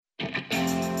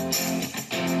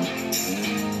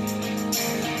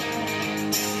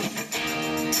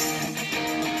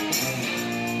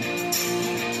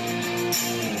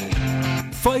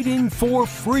Fighting for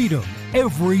freedom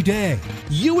every day.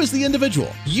 You as the individual,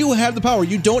 you have the power.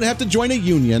 You don't have to join a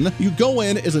union. You go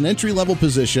in as an entry-level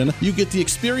position. You get the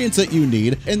experience that you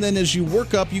need. And then as you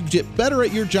work up, you get better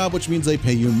at your job, which means they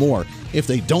pay you more. If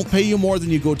they don't pay you more, then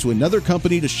you go to another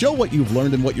company to show what you've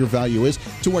learned and what your value is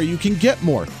to where you can get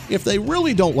more. If they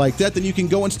really don't like that, then you can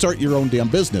go and start your own damn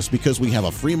business because we have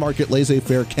a free market,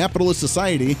 laissez-faire, capitalist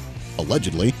society,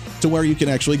 allegedly, to where you can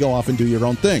actually go off and do your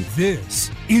own thing. This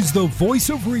is the Voice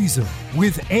of Reason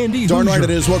with Andy Darn Hoosier. right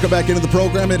it is. Welcome back into the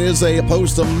program. It is a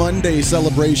post-Monday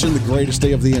celebration, the greatest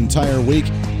day of the entire week.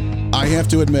 I have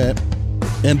to admit,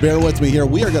 and bear with me here,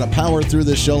 we are going to power through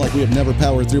this show like we have never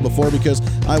powered through before because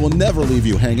I will never leave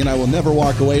you hanging. I will never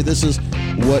walk away. This is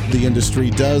what the industry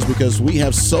does because we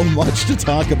have so much to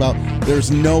talk about.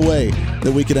 There's no way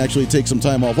that we can actually take some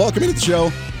time off. Welcome into the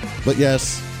show. But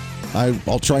yes,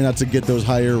 I'll try not to get those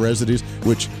higher residues,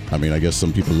 which, I mean, I guess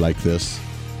some people like this.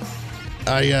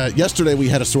 Yesterday we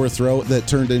had a sore throat that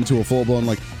turned into a full-blown,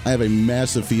 I have a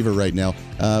massive fever right now.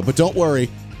 But don't worry,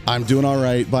 I'm doing all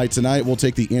right. By tonight, we'll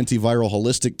take the antiviral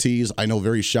holistic teas. I know,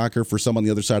 very shocker for some on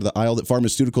the other side of the aisle that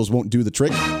pharmaceuticals won't do the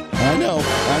trick. I know.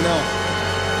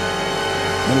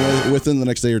 Anyway, within the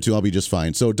next day or two, I'll be just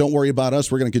fine. So don't worry about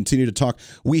us. We're going to continue to talk.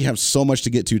 We have so much to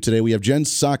get to today. We have Jen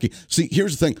Psaki. See,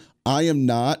 here's the thing. I am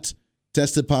not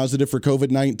tested positive for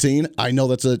COVID-19. I know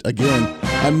that's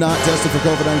I'm not tested for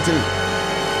COVID-19.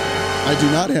 I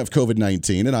do not have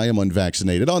COVID-19, and I am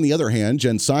unvaccinated. On the other hand,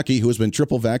 Jen Psaki, who has been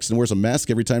triple vaxxed and wears a mask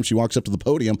every time she walks up to the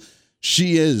podium,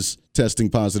 she is testing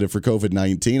positive for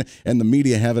COVID-19, and the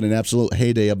media having an absolute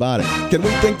heyday about it. Can we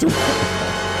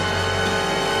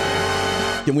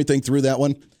think through that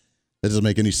one? That doesn't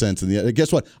make any sense. And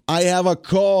guess what? I have a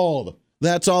cold.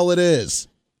 That's all it is.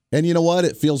 And you know what?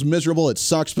 It feels miserable. It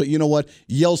sucks, but you know what?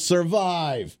 You'll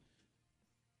survive.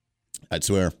 I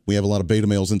swear, we have a lot of beta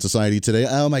males in society today.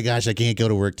 Oh my gosh, I can't go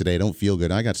to work today. I don't feel good.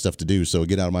 I got stuff to do, so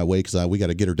get out of my way because we got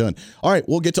to get her done. All right,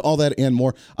 we'll get to all that and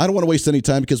more. I don't want to waste any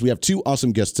time because we have two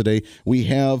awesome guests today. We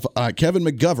have Kevin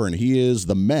McGovern. He is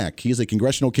the Mac. He is a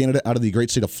congressional candidate out of the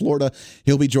great state of Florida.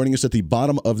 He'll be joining us at the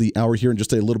bottom of the hour here in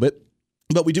just a little bit.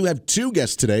 But we do have two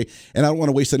guests today, and I don't want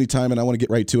to waste any time, and I want to get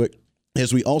right to it.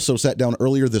 As we also sat down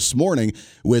earlier this morning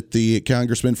with the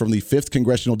congressman from the 5th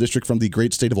Congressional District from the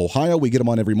great state of Ohio. We get him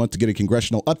on every month to get a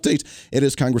congressional update. It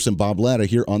is Congressman Bob Latta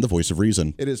here on the Voice of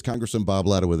Reason. It is Congressman Bob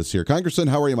Latta with us here. Congressman,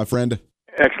 how are you, my friend?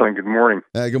 Excellent. Good morning.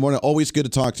 Good morning. Always good to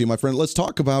talk to you, my friend. Let's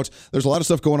talk about, there's a lot of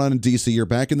stuff going on in D.C. You're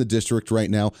back in the district right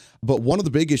now. But one of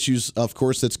the big issues, of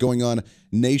course, that's going on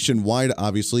nationwide,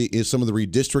 obviously, is some of the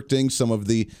redistricting, some of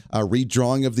the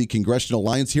redrawing of the congressional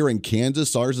lines here in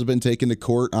Kansas. Ours has been taken to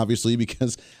court, obviously,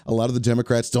 because a lot of the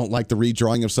Democrats don't like the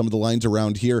redrawing of some of the lines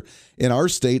around here in our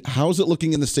state. How's it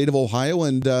looking in the state of Ohio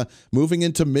and moving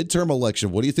into midterm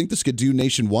election? What do you think this could do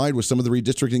nationwide with some of the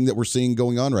redistricting that we're seeing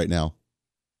going on right now?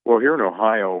 Well, here in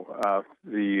Ohio,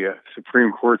 the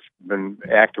Supreme Court's been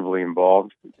actively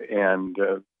involved, and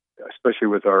especially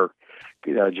with our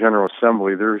General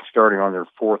Assembly, they're starting on their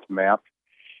fourth map.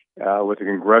 With the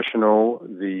Congressional,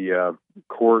 the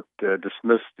court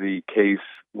dismissed the case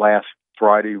last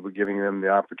Friday, giving them the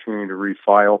opportunity to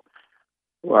refile,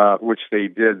 which they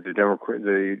did, the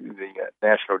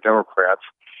National Democrats.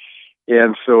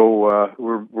 And so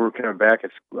we're kind of back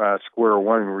at square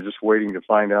one, and we're just waiting to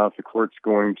find out if the court's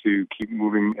going to keep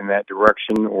moving in that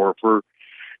direction or if we're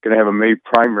going to have a May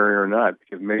primary or not,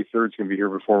 because May 3rd is going to be here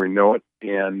before we know it.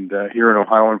 And here in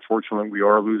Ohio, unfortunately, we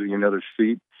are losing another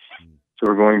seat. So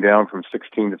we're going down from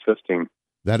 16 to 15.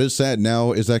 That is sad.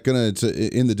 Now, is that going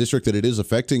to, in the district that it is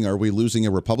affecting, are we losing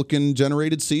a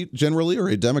Republican-generated seat generally or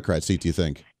a Democrat seat, do you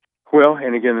think? Well,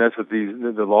 and again, that's what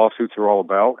the lawsuits are all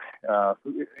about,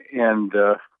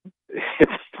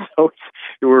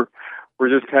 we're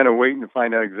just kind of waiting to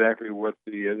find out exactly what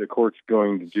the court's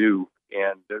going to do,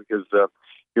 and because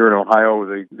here in Ohio,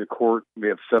 the court, we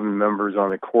have 7 members on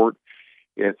the court.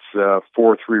 It's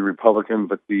 4-3 Republican,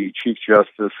 but the Chief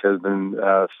Justice has been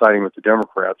siding with the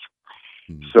Democrats,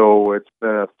 so it's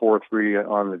been a 4-3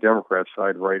 on the Democrat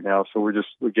side right now. So we're just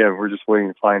waiting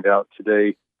to find out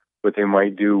today what they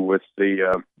might do with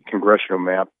the congressional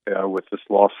map with this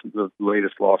lawsuit, the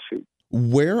latest lawsuit.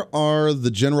 Where are the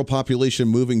general population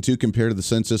moving to compared to the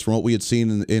census from what we had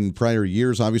seen in prior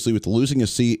years? Obviously, with losing a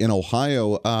seat in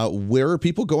Ohio, where are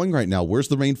people going right now? Where's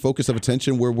the main focus of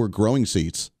attention where we're growing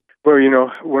seats? Well,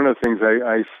 one of the things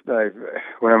I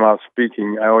when I'm out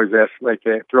speaking, I always ask,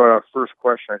 throw out our first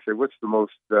question. I say, what's the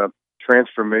most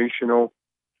transformational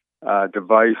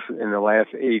device in the last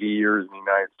 80 years in the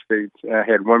United States. And I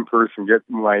had one person get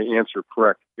my answer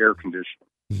correct: air conditioning.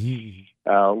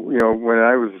 When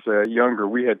I was younger,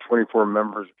 we had 24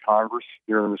 members of Congress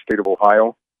here in the state of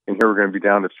Ohio, and here we're going to be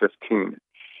down to 15.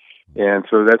 And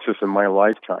so that's just in my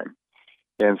lifetime.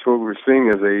 And so what we're seeing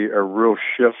is a real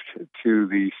shift to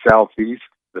the southeast,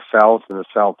 the south, and the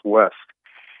southwest.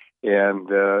 And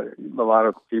a lot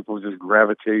of people just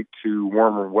gravitate to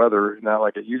warmer weather, not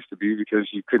like it used to be, because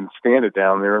you couldn't stand it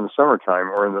down there in the summertime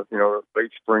or in the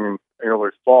late spring and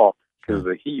early fall because of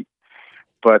the heat.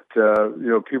 But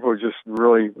people are just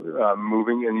really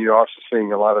moving, and you're also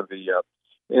seeing a lot of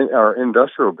our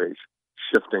industrial base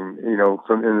shifting,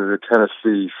 from into the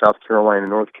Tennessee, South Carolina,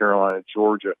 North Carolina,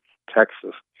 Georgia,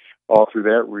 Texas, all through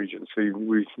that region. So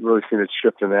we've really seen it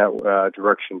shift in that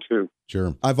direction too.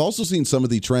 Sure. I've also seen some of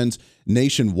the trends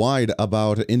nationwide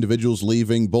about individuals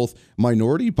leaving, both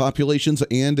minority populations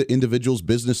and individuals,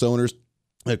 business owners,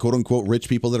 quote unquote, rich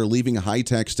people that are leaving high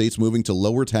tax states, moving to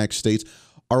lower tax states.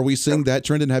 Are we seeing that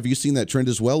trend, and have you seen that trend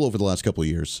as well over the last couple of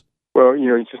years? Well,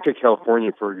 you just take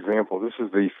California, for example. This is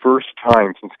the first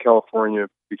time since California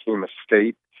became a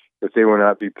state that they will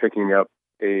not be picking up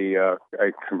a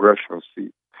congressional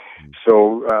seat.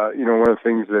 So, one of the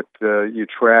things that you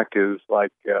track is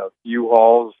like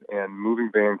U-Hauls and moving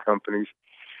van companies.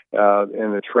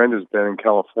 And the trend has been in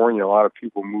California, a lot of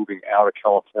people moving out of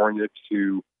California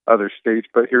to other states.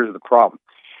 But here's the problem.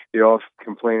 They all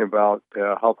complain about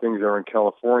how things are in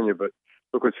California, but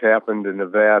look what's happened in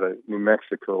Nevada, New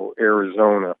Mexico,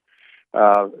 Arizona,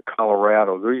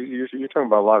 Colorado. You're talking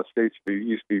about a lot of states that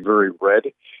used to be very red.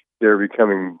 They're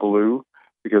becoming blue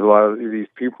because a lot of these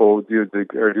people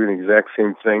are doing the exact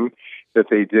same thing that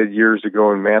they did years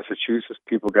ago in Massachusetts.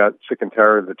 People got sick and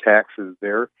tired of the taxes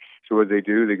there. So what they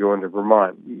do, they go into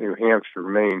Vermont, New Hampshire,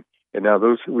 Maine. And now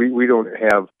we don't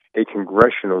have a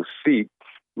congressional seat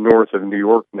north of New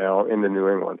York now into New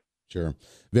England. Sure.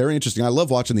 Very interesting. I love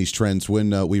watching these trends when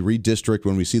we redistrict,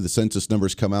 when we see the census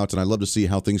numbers come out, and I love to see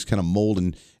how things kind of mold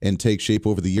and take shape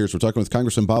over the years. We're talking with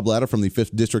Congressman Bob Latta from the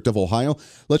 5th District of Ohio.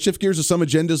 Let's shift gears to some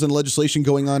agendas and legislation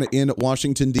going on in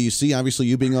Washington, D.C. Obviously,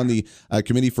 you being on the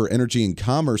Committee for Energy and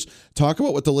Commerce, talk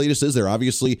about what the latest is there.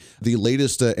 Obviously, the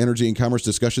latest energy and commerce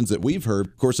discussions that we've heard,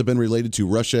 of course, have been related to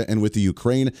Russia and with the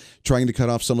Ukraine, trying to cut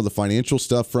off some of the financial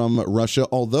stuff from Russia,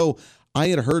 although I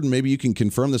had heard, and maybe you can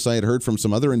confirm this, I had heard from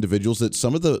some other individuals that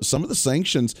some of the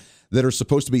sanctions that are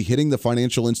supposed to be hitting the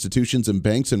financial institutions and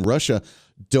banks in Russia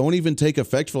don't even take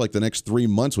effect for like the next 3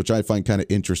 months, which I find kind of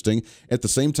interesting. At the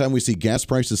same time, we see gas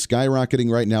prices skyrocketing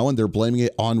right now, and they're blaming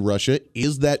it on Russia.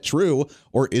 Is that true,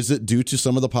 or is it due to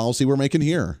some of the policy we're making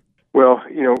here? Well,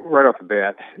 right off the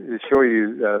bat, to show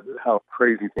you how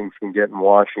crazy things can get in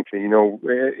Washington,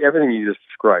 everything you just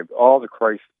described, all the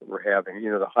crises that we're having,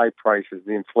 the high prices,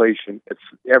 the inflation, it's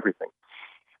everything.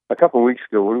 A couple of weeks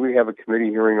ago, what did we have a committee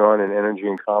hearing on in Energy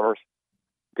and Commerce?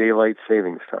 Daylight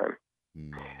savings time.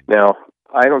 Now,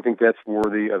 I don't think that's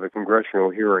worthy of a congressional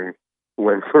hearing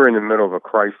when we're in the middle of a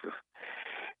crisis.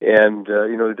 And,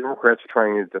 the Democrats are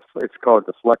trying to, it's called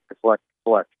deflect.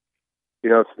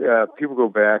 People go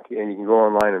back, and you can go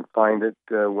online and find it,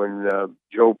 when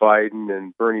Joe Biden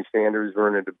and Bernie Sanders were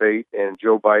in a debate, and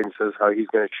Joe Biden says how he's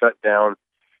going to shut down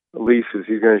leases,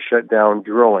 he's going to shut down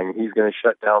drilling, he's going to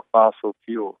shut down fossil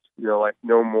fuels, like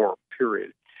no more,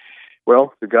 period.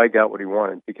 Well, the guy got what he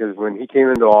wanted, because when he came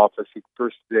into office,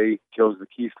 first day kills the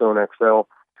Keystone XL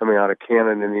coming out of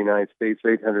Canada in the United States,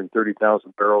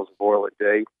 830,000 barrels of oil a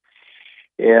day.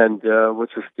 And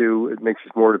what's this do? It makes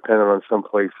us more dependent on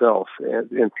someplace else,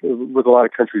 and with a lot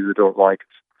of countries that don't like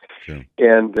us. Sure.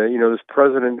 And, this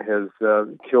president has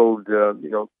killed,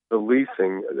 the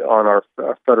leasing on our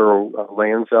federal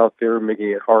lands out there,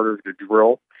 making it harder to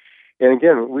drill. And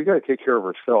again, we got to take care of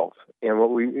ourselves.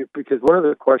 And because one of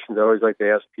the questions I always like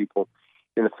to ask people,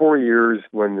 in the 4 years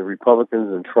when the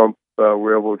Republicans and Trump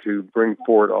were able to bring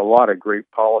forward a lot of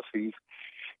great policies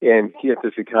and get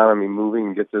this economy moving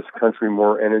and get this country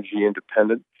more energy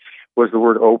independent, was the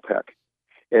word OPEC.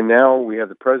 And now we have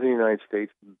the President of the United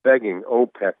States begging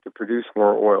OPEC to produce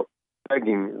more oil,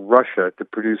 begging Russia to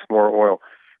produce more oil,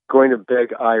 going to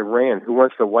beg Iran, who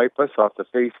wants to wipe us off the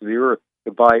face of the earth,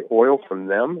 to buy oil from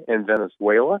them and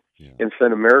Venezuela and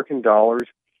send American dollars,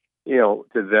 to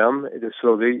them.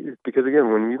 Because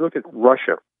again, when you look at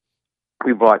Russia,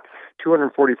 we bought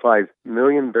 245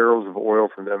 million barrels of oil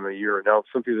from them a year. Now,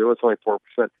 some people say, well, it's only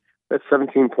 4%. That's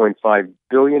 $17.5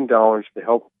 billion to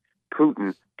help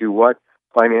Putin do what?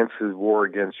 Finance his war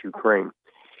against Ukraine.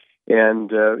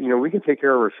 And, we can take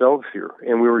care of ourselves here.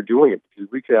 And we were doing it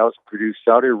because we could also produce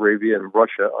Saudi Arabia and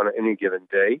Russia on any given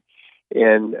day.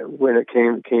 And when it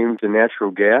came to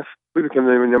natural gas, we became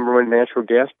the number one natural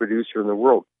gas producer in the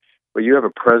world. But you have a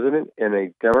president and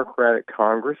a Democratic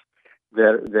Congress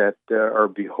that are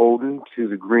beholden to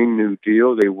the Green New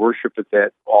Deal. They worship at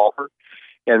that altar.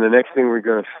 And the next thing we're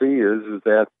going to see is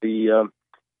that the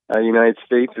United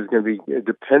States is going to be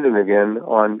dependent again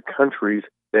on countries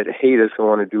that hate us and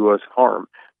want to do us harm.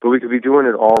 But we could be doing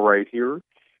it all right here.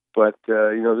 But,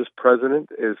 this president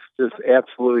is just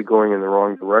absolutely going in the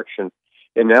wrong direction.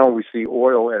 And now we see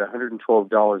oil at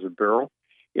 $112 a barrel.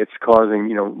 It's causing,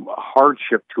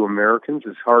 hardship to Americans.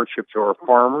 It's hardship to our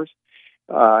farmers.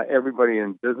 Everybody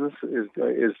in business is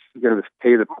going to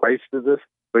pay the price for this.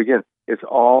 But again, it's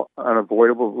all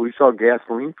unavoidable. We saw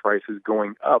gasoline prices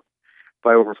going up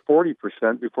by over 40%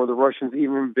 before the Russians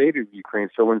even invaded Ukraine.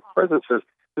 So when the president says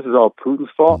this is all Putin's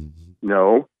fault,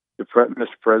 no. Mr.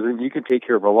 President, you can take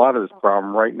care of a lot of this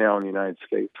problem right now in the United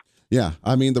States. Yeah,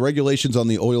 I mean, the regulations on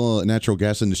the oil and natural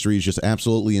gas industry is just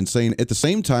absolutely insane. At the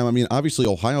same time, I mean, obviously,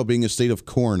 Ohio being a state of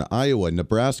corn, Iowa,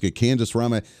 Nebraska, Kansas,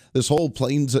 Rama, this whole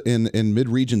plains and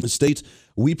mid-region states,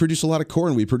 we produce a lot of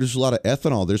corn. We produce a lot of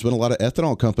ethanol. There's been a lot of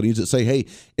ethanol companies that say, hey,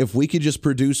 if we could just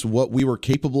produce what we were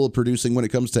capable of producing when it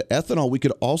comes to ethanol, we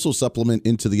could also supplement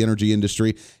into the energy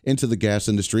industry, into the gas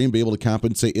industry, and be able to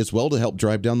compensate as well to help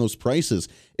drive down those prices.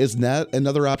 Isn't that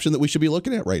another option that we should be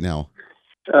looking at right now?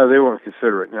 They won't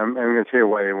consider it. I'm going to tell you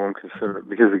why they won't consider it.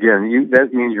 Because, again,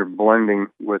 that means you're blending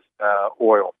with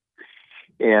oil.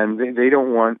 And they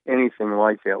don't want anything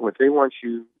like that. What they want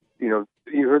you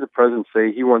heard the president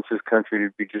say he wants his country to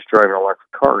be just driving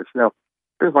electric cars. Now,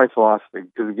 here's my philosophy,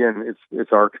 because, again,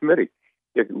 it's our committee.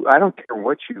 I don't care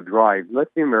what you drive.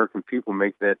 Let the American people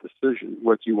make that decision,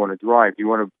 what you want to drive. Do you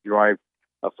want to drive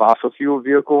a fossil fuel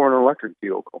vehicle or an electric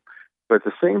vehicle? But at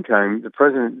the same time, the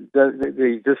president,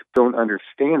 they just don't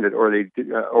understand it, or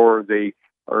they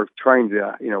are trying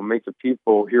to, make the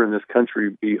people here in this country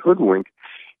be hoodwinked,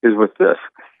 is with this.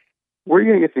 Where are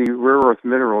you going to get the rare earth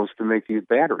minerals to make these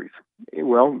batteries?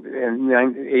 Well, and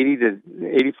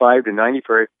 85 to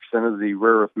 95% of the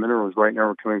rare earth minerals right now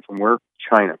are coming from where?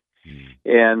 China.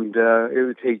 And it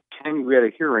would take we had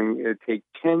a hearing, it would take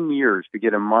 10 years to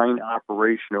get a mine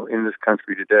operational in this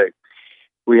country today.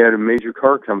 We had a major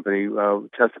car company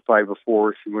testify before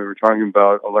us, and we were talking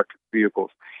about electric vehicles.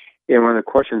 And one of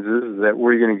the questions is that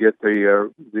where are you going to get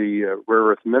the rare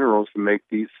earth minerals to make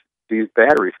these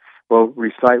batteries? Well,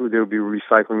 they'll be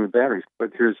recycling the batteries.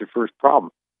 But here's the first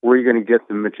problem. Where are you going to get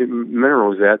the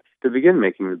minerals at to begin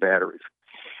making the batteries?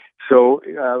 So,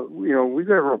 we've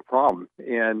got a real problem.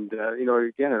 And,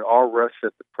 again, it all rests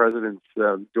at the president's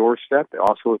doorstep,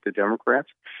 also at the Democrats.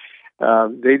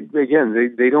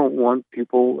 They don't want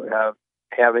people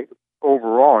having,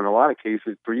 overall, in a lot of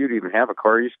cases, for you to even have a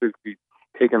car, you should be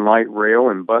taking light rail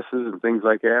and buses and things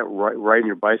like that, riding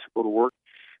your bicycle to work.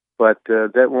 But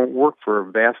that won't work for a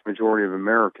vast majority of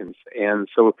Americans. And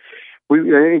so, I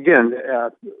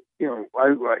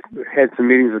had some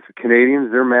meetings with the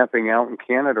Canadians. They're mapping out in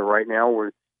Canada right now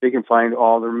where they can find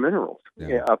all their minerals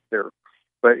up there.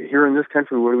 But here in this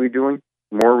country, what are we doing?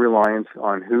 More reliance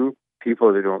on who?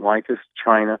 People that don't like us,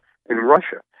 China and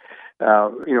Russia.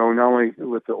 Not only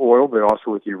with the oil, but also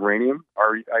with uranium.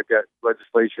 I've got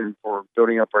legislation for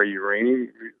building up our uranium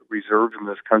reserves in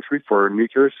this country for a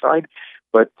nuclear side.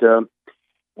 But,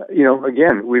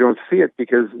 again, we don't see it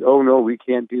because, we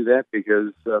can't do that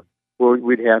because,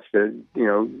 we'd have to,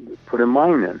 put a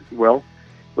mine in. Well,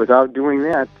 without doing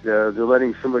that, they're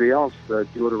letting somebody else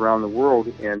do it around the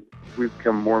world, and we've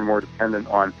become more and more dependent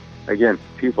on, again,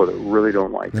 people that really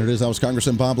don't like it. There it is. That was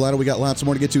Congressman Bob Latta. We got lots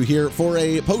more to get to here for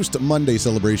a post-Monday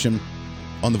celebration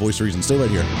on The Voice of Reason. Stay right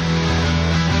here.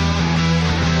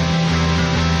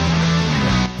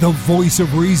 The Voice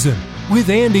of Reason with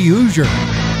Andy Hoosier.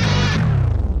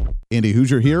 Andy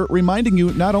Hoosier here, reminding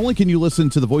you not only can you listen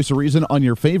to The Voice of Reason on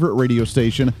your favorite radio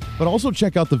station, but also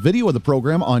check out the video of the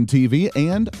program on TV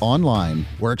and online.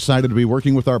 We're excited to be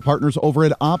working with our partners over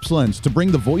at OpsLens to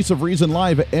bring The Voice of Reason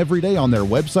live every day on their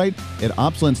website at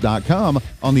opslens.com,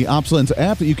 on the OpsLens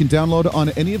app that you can download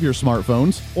on any of your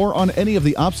smartphones, or on any of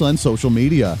the OpsLens social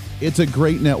media. It's a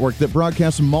great network that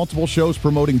broadcasts multiple shows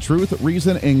promoting truth,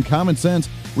 reason, and common sense,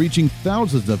 reaching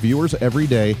thousands of viewers every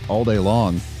day, all day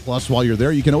long. Plus, while you're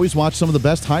there, you can always watch some of the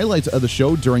best highlights of the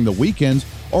show during the weekends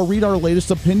or read our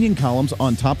latest opinion columns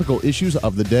on topical issues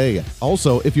of the day.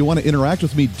 Also, if you want to interact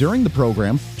with me during the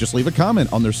program, just leave a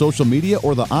comment on their social media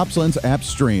or the OpsLens app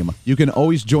stream. You can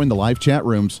always join the live chat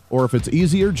rooms, or if it's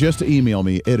easier, just email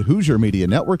me at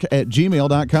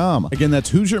HoosierMediaNetwork@gmail.com. Again, that's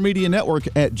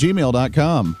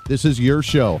HoosierMediaNetwork@gmail.com. This is your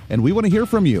show, and we want to hear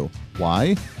from you.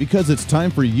 Why? Because it's time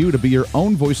for you to be your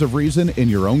own voice of reason in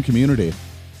your own community.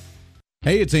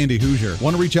 Hey, it's Andy Hoosier.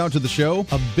 Want to reach out to the show?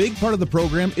 A big part of the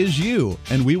program is you,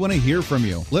 and we want to hear from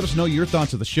you. Let us know your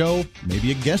thoughts of the show,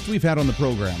 maybe a guest we've had on the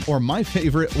program, or my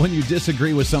favorite, when you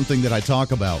disagree with something that I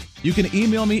talk about. You can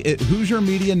email me at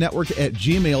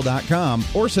HoosierMediaNetwork@gmail.com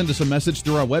or send us a message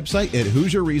through our website at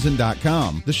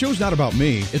HoosierReason.com. The show's not about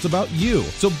me, it's about you.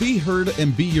 So be heard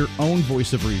and be your own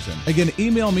voice of reason. Again,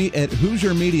 email me at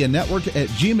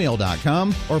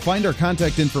HoosierMediaNetwork@gmail.com or find our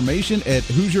contact information at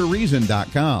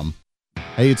HoosierReason.com.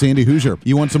 Hey, it's Andy Hoosier.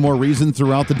 You want some more reason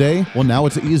throughout the day? Well, now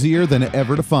it's easier than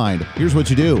ever to find. Here's what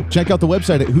you do. Check out the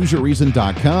website at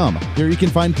HoosierReason.com. There you can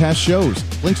find past shows,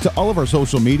 links to all of our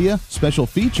social media, special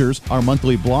features, our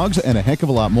monthly blogs, and a heck of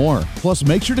a lot more. Plus,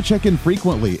 make sure to check in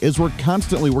frequently as we're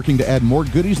constantly working to add more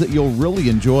goodies that you'll really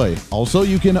enjoy. Also,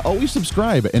 you can always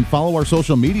subscribe and follow our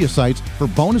social media sites for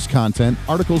bonus content,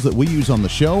 articles that we use on the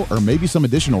show, or maybe some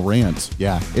additional rants.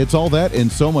 Yeah, it's all that and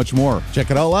so much more.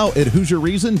 Check it all out at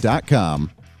HoosierReason.com.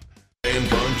 And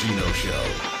Bongino Show.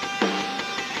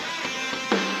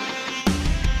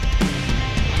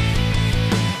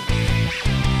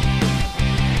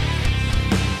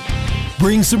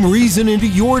 Bring some reason into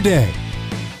your day.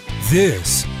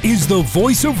 This is the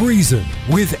Voice of Reason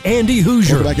with Andy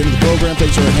Hoosier. Welcome back into the program.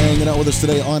 Thanks for hanging out with us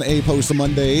today on a Post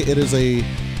Monday. It is a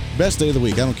best day of the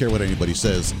week. I don't care what anybody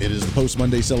says. It is the Post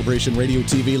Monday celebration, radio,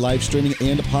 TV, live streaming,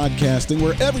 and podcasting.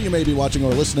 Wherever you may be watching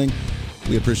or listening,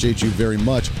 we appreciate you very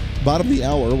much. Bottom of the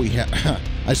hour, we have,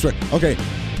 I swear, okay,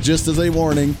 just as a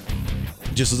warning,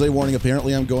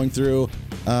 apparently I'm going through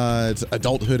it's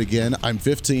adulthood again. I'm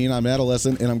 15, I'm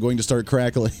adolescent, and I'm going to start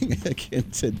crackling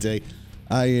again today.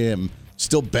 I am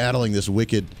still battling this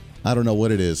wicked, I don't know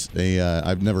what it is. I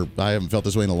haven't felt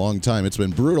this way in a long time. It's been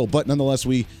brutal, but nonetheless,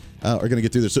 we are going to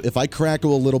get through this. So if I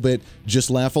crackle a little bit, just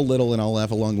laugh a little, and I'll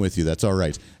laugh along with you. That's all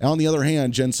right. On the other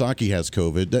hand, Jen Psaki has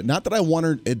COVID. Not that I want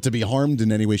her to be harmed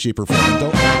in any way, shape, or form.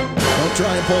 Don't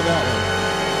try and pull that one.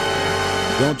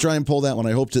 Don't try and pull that one.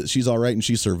 I hope that she's all right and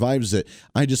she survives it.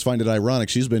 I just find it ironic.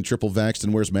 She's been triple vaxxed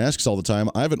and wears masks all the time.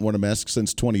 I haven't worn a mask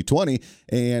since 2020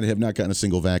 and have not gotten a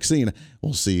single vaccine.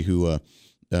 We'll see who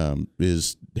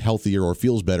is healthier or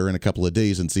feels better in a couple of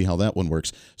days and see how that one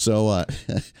works. So,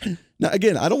 now,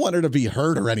 again, I don't want her to be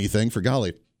hurt or anything, for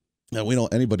golly. No, we don't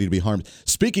want anybody to be harmed.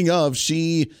 Speaking of,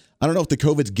 I don't know if the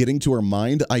COVID's getting to her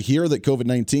mind. I hear that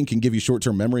COVID-19 can give you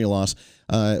short-term memory loss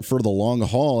for the long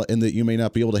haul and that you may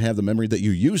not be able to have the memory that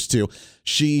you used to.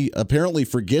 She apparently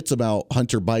forgets about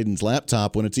Hunter Biden's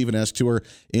laptop when it's even asked to her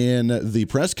in the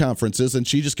press conferences, and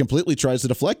she just completely tries to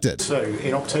deflect it. So,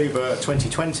 in October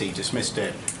 2020, dismissed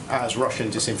it as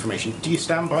Russian disinformation. Do you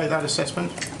stand by that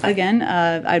assessment? Again,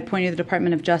 I'd point you to the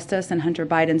Department of Justice and Hunter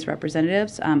Biden's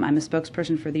representatives. I'm a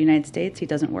spokesperson for the United States. He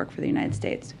doesn't work for the United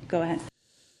States. Go ahead.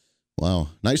 Wow.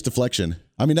 Nice deflection.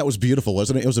 I mean, that was beautiful,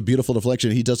 wasn't it? It was a beautiful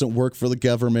deflection. He doesn't work for the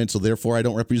government, so therefore I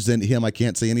don't represent him. I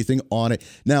can't say anything on it.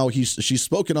 Now, she's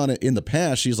spoken on it in the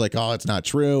past. She's like, oh, it's not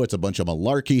true. It's a bunch of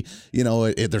malarkey. You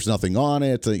know, there's nothing on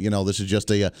it. This is just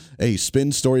a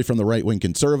spin story from the right-wing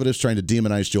conservatives trying to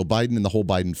demonize Joe Biden and the whole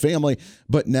Biden family.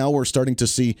 But now we're starting to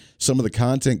see some of the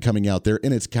content coming out there,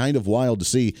 and it's kind of wild to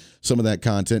see some of that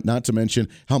content, not to mention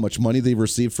how much money they've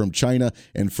received from China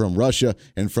and from Russia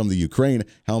and from the Ukraine,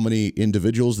 how many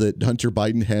individuals that Hunter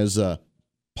Biden has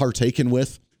partaken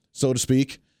with, so to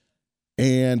speak.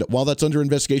 And while that's under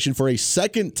investigation for a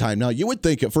second time, now you would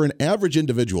think for an average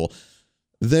individual,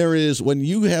 when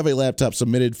you have a laptop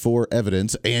submitted for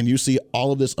evidence and you see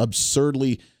all of this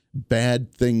absurdly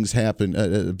bad things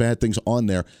happen, bad things on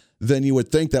there, then you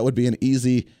would think that would be an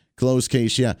easy closed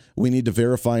case. Yeah, we need to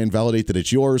verify and validate that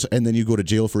it's yours, and then you go to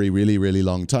jail for a really, really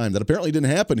long time. That apparently didn't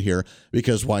happen here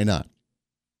because why not?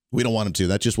 We don't want them to.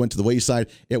 That just went to the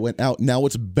wayside. It went out. Now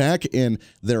it's back in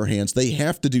their hands. They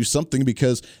have to do something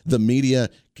because the media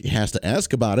has to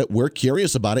ask about it. We're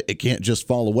curious about it. It can't just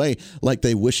fall away like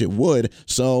they wish it would.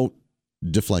 So,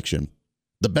 deflection.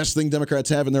 The best thing Democrats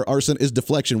have in their arsenal is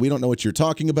deflection. We don't know what you're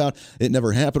talking about. It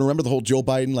never happened. Remember the whole Joe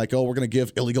Biden, like, oh, we're going to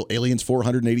give illegal aliens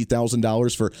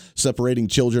 $480,000 for separating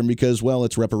children because, well,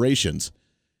 it's reparations.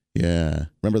 Yeah.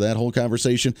 Remember that whole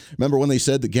conversation? Remember when they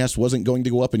said the gas wasn't going to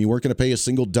go up and you weren't going to pay a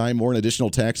single dime more in additional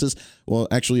taxes? Well,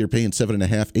 actually, you're paying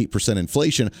 7.5%, 8%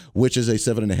 inflation, which is a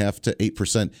 7.5% to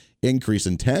 8% increase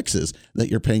in taxes that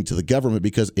you're paying to the government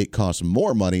because it costs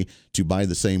more money to buy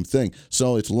the same thing.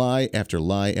 So it's lie after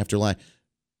lie after lie.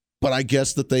 But I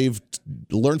guess that they've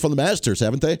learned from the masters,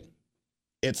 haven't they?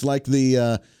 It's like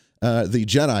the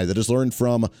Jedi that has learned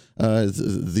from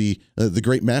the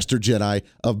great master Jedi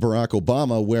of Barack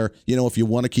Obama, where, you know, if you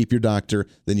want to keep your doctor,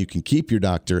 then you can keep your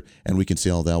doctor, and we can see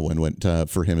how that one went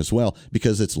for him as well,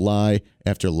 because it's lie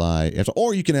after lie after.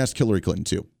 Or you can ask Hillary Clinton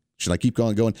too. Should I keep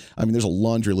going? I mean, there's a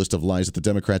laundry list of lies that the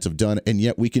Democrats have done, and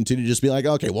yet we continue to just be like,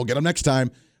 okay, we'll get them next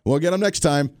time.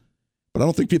 But I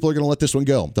don't think people are going to let this one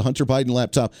go. The Hunter Biden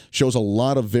laptop shows a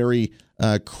lot of very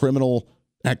criminal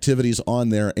activities on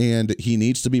there, and he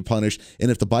needs to be punished. And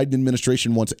if the Biden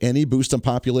administration wants any boost in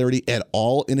popularity at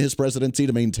all in his presidency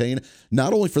to maintain,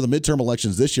 not only for the midterm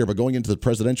elections this year, but going into the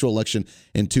presidential election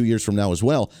in 2 years from now as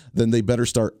well, then they better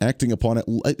start acting upon it.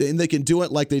 And they can do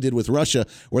it like they did with Russia,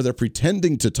 where they're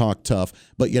pretending to talk tough,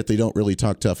 but yet they don't really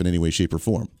talk tough in any way, shape, or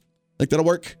form. Think that'll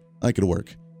work? I think it'll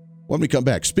work. When we come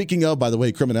back, speaking of, by the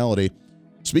way, criminality,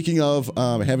 speaking of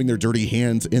having their dirty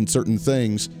hands in certain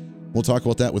things, we'll talk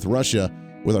about that with Russia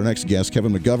with our next guest,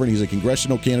 Kevin McGovern. He's a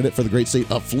congressional candidate for the great state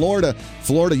of Florida.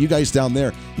 Florida, you guys down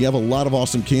there, you have a lot of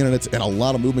awesome candidates and a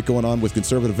lot of movement going on with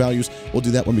conservative values. We'll do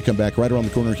that when we come back right around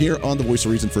the corner here on The Voice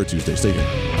of Reason for a Tuesday. Stay here.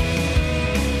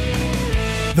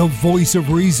 The Voice of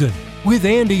Reason with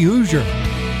Andy Hoosier.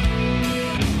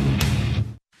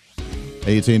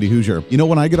 Hey, it's Andy Hoosier. You know,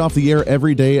 when I get off the air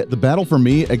every day, the battle for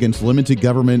me against limited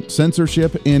government,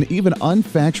 censorship, and even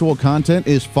unfactual content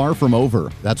is far from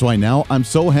over. That's why now I'm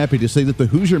so happy to say that the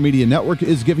Hoosier Media Network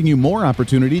is giving you more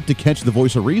opportunity to catch The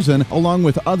Voice of Reason along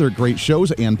with other great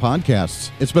shows and podcasts.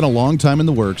 It's been a long time in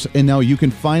the works, and now you can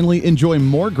finally enjoy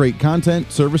more great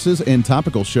content, services, and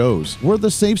topical shows. We're the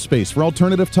safe space for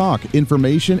alternative talk,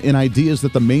 information, and ideas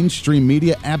that the mainstream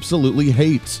media absolutely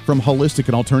hates. From holistic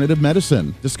and alternative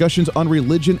medicine, discussions on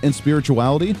religion and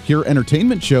spirituality, pure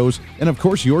entertainment shows, and of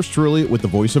course yours truly with The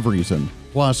Voice of Reason.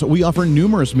 Plus, we offer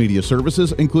numerous media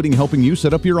services, including helping you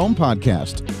set up your own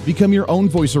podcast. Become your own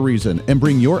voice of reason and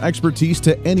bring your expertise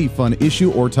to any fun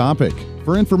issue or topic.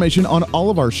 For information on all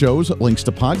of our shows, links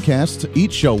to podcasts,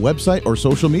 each show website or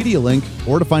social media link,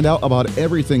 or to find out about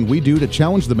everything we do to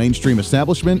challenge the mainstream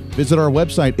establishment, visit our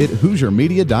website at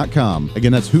HoosierMedia.com.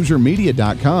 Again, that's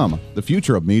HoosierMedia.com, the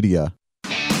future of media.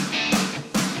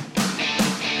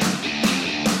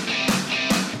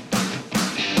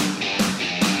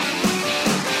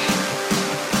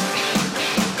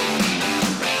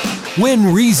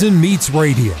 When Reason Meets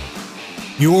Radio.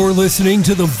 You're listening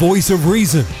to The Voice of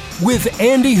Reason with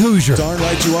Andy Hoosier. Darn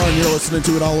right you are, and you're listening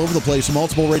to it all over the place.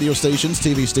 Multiple radio stations,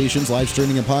 TV stations, live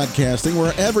streaming and podcasting,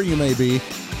 wherever you may be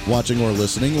watching or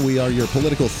listening. We are your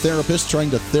political therapists trying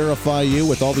to therify you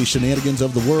with all these shenanigans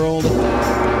of the world.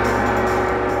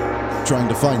 Trying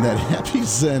to find that happy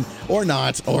zen, or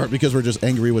not, or because we're just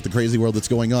angry with the crazy world that's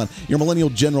going on. Your millennial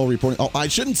general reporting. Oh, I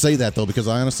shouldn't say that, though, because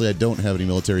honestly, I don't have any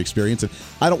military experience. And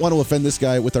I don't want to offend this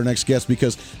guy with our next guest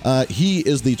because he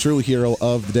is the true hero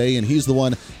of the day, and he's the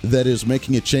one that is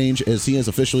making a change as he has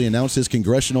officially announced his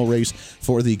congressional race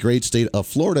for the great state of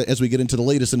Florida as we get into the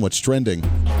latest in what's trending.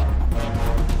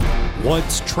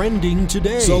 What's trending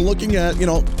today? So looking at,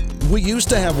 we used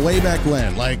to have way back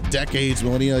when, like decades,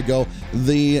 millennia ago,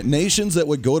 the nations that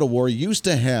would go to war used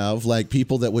to have like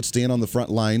people that would stand on the front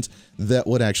lines that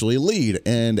would actually lead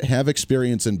and have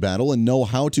experience in battle and know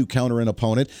how to counter an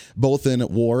opponent, both in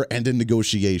war and in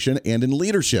negotiation and in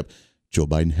leadership. Joe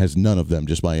Biden has none of them,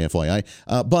 just by FYI.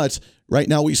 But right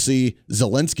now we see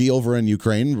Zelensky over in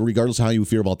Ukraine, regardless of how you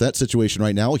feel about that situation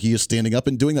right now. He is standing up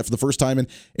and doing that for the first time in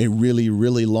a really,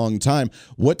 really long time.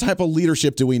 What type of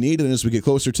leadership do we need? And as we get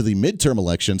closer to the midterm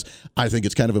elections, I think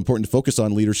it's kind of important to focus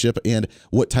on leadership and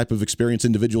what type of experience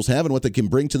individuals have and what they can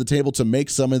bring to the table to make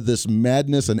some of this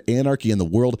madness and anarchy in the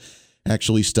world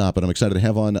actually stop. And I'm excited to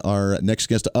have on our next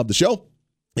guest of the show.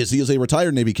 He is a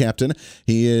retired Navy captain.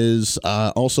 He is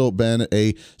also been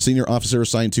a senior officer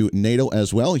assigned to NATO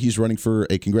as well. He's running for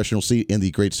a congressional seat in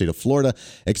the great state of Florida.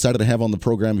 Excited to have on the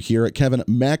program here Kevin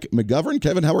Mac McGovern.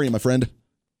 Kevin, how are you, my friend?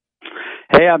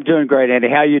 Hey, I'm doing great, Andy.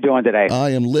 How are you doing today?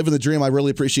 I am living the dream. I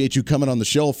really appreciate you coming on the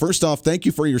show. First off, thank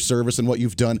you for your service and what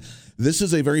you've done. This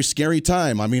is a very scary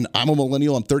time. I mean, I'm a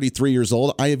millennial. I'm 33 years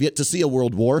old. I have yet to see a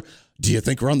world war. Do you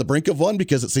think we're on the brink of one?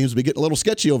 Because it seems to be getting a little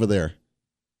sketchy over there.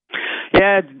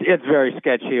 Yeah, it's very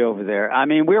sketchy over there. I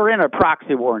mean, we're in a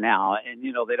proxy war now, and,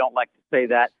 they don't like to say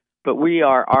that, but we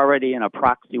are already in a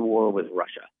proxy war with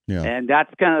Russia. Yeah. And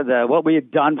that's kind of what we had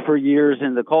done for years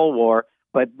in the Cold War,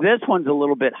 but this one's a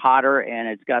little bit hotter, and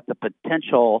it's got the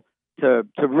potential to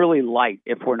really light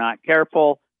if we're not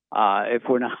careful, if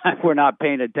we're not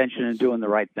paying attention and doing the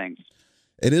right things.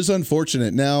 It is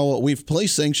unfortunate. Now, we've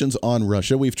placed sanctions on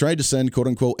Russia. We've tried to send,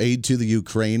 quote-unquote, aid to the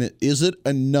Ukraine. Is it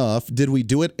enough? Did we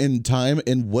do it in time?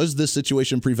 And was this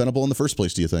situation preventable in the first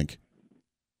place, do you think?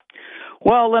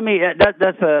 Well,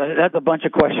 that's a bunch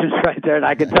of questions right there, and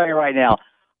I can tell you right now,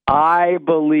 I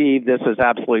believe this is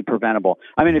absolutely preventable.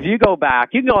 I mean, if you go back,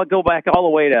 you can go back all the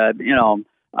way to,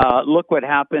 look what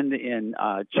happened in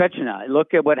Chechnya.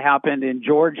 Look at what happened in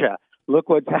Georgia. Look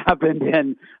what's happened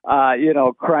in,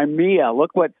 Crimea.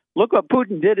 Look what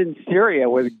Putin did in Syria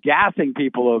with gassing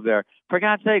people over there. For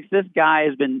God's sakes, this guy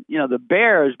has been, the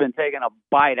bear has been taking a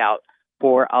bite out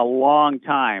for a long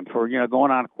time, for,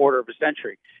 going on a quarter of a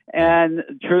century. And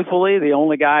truthfully, the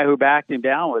only guy who backed him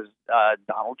down was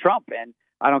Donald Trump. And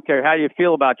I don't care how you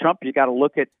feel about Trump, you got to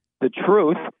look at the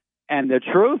truth. And the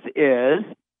truth is,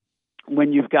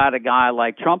 when you've got a guy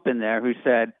like Trump in there who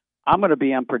said, I'm going to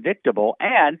be unpredictable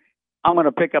and I'm going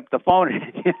to pick up the phone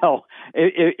and,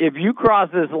 if you cross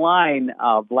this line,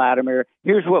 Vladimir,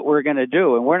 here's what we're going to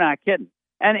do. And we're not kidding.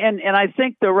 And I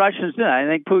think the Russians did. I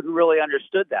think Putin really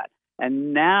understood that.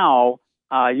 And now,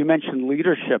 you mentioned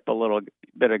leadership a little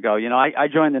bit ago. I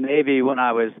joined the Navy when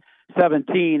I was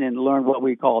 17 and learned what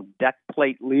we call deck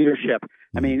plate leadership.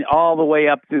 I mean, all the way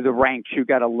up through the ranks, you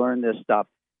got to learn this stuff.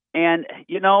 And,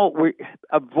 we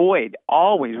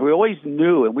always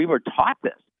knew, and we were taught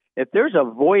this, if there's a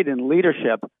void in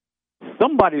leadership,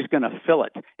 somebody's going to fill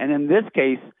it. And in this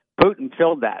case, Putin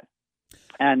filled that.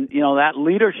 And, that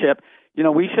leadership,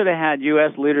 we should have had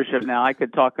U.S. leadership. Now, I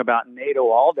could talk about NATO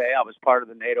all day. I was part of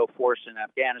the NATO force in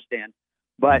Afghanistan.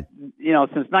 But,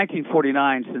 since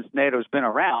 1949, since NATO's been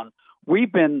around,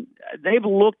 they've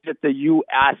looked at the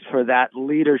U.S. for that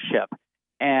leadership.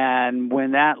 And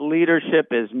when that leadership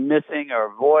is missing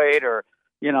or void or,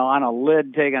 on a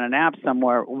lid taking a nap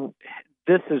somewhere,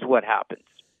 this is what happens.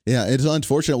 Yeah, it's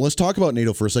unfortunate. Let's talk about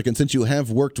NATO for a second. Since you have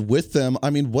worked with them,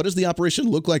 I mean, what does the operation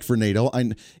look like for NATO?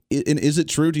 And is it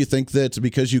true, do you think, that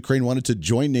because Ukraine wanted to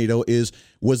join NATO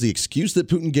was the excuse that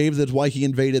Putin gave that's why he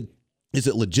invaded? Is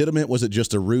it legitimate? Was it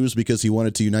just a ruse because he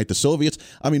wanted to unite the Soviets?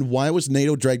 I mean, why was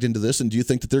NATO dragged into this? And do you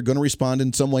think that they're going to respond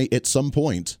in some way at some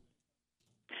point?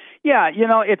 Yeah,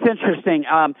 it's interesting.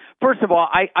 First of all,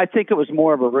 I think it was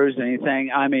more of a ruse than anything.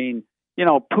 I mean,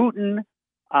 Putin,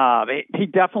 he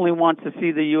definitely wants to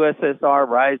see the USSR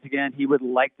rise again. He would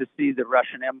like to see the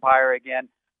Russian Empire again.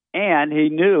 And he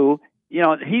knew,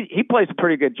 he plays a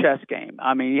pretty good chess game.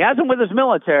 I mean, he hasn't with his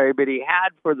military, but he had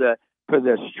for the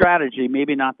strategy,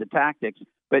 maybe not the tactics.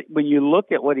 But when you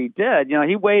look at what he did,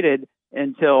 he waited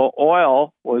until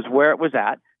oil was where it was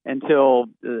at, until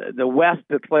the West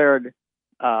declared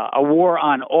a war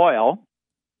on oil.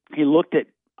 He looked at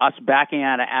us backing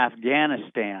out of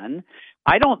Afghanistan.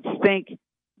 I don't think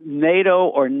NATO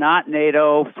or not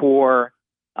NATO for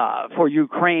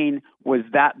Ukraine was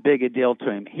that big a deal to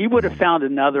him. He would have found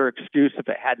another excuse if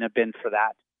it hadn't have been for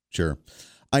that. Sure.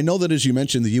 I know that, as you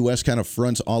mentioned, the U.S. kind of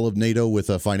fronts all of NATO with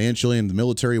financially and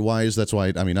military-wise. That's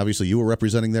why, I mean, obviously you were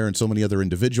representing there and so many other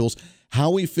individuals.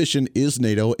 How efficient is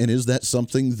NATO, and is that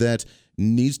something that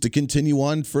needs to continue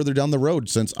on further down the road,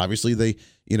 since obviously they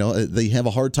have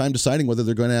a hard time deciding whether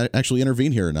they're going to actually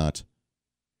intervene here or not?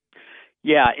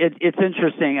 Yeah, it's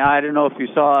interesting. I don't know if you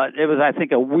saw it. It was, I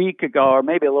think, a week ago or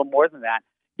maybe a little more than that.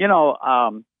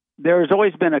 There's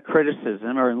always been a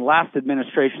criticism, or in the last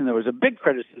administration there was a big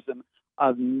criticism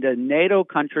of the NATO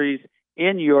countries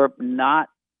in Europe not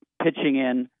pitching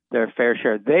in their fair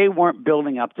share. They weren't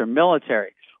building up their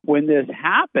military. When this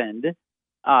happened, you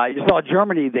saw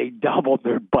Germany, they doubled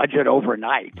their budget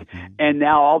overnight. And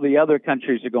now all the other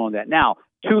countries are going that. Now,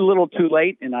 too little, too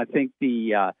late, and I think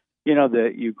the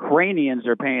Ukrainians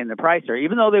are paying the price there.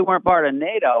 Even though they weren't part of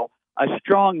NATO, a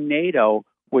strong NATO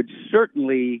would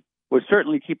certainly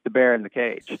keep the bear in the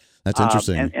cage. That's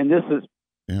interesting. And this is...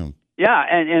 Yeah,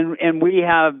 and we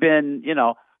have been,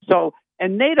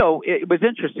 and NATO, it was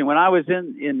interesting. When I was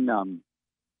in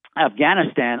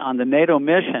Afghanistan on the NATO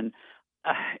mission,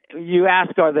 you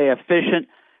ask, are they efficient?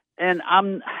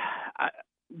 And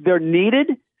they're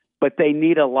needed, but they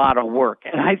need a lot of work.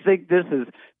 And I think this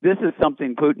is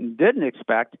something Putin didn't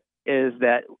expect, is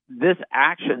that this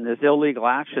action, this illegal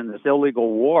action, this illegal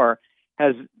war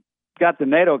has got the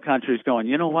NATO countries going,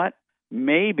 you know what,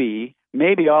 maybe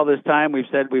all this time we've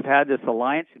said we've had this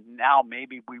alliance, and now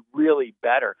maybe we really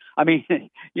better. I mean,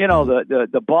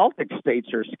 the Baltic states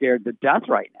are scared to death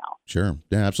right now. Sure.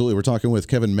 Yeah, absolutely. We're talking with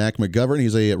Kevin Mac McGovern.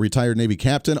 He's a retired Navy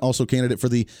captain, also candidate for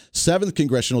the 7th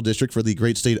Congressional District for the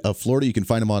great state of Florida. You can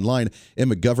find him online at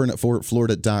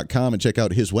McGovernforFlorida.com and check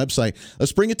out his website.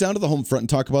 Let's bring it down to the home front and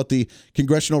talk about the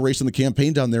congressional race and the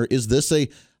campaign down there. Is this a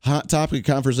hot topic of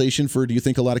conversation for, do you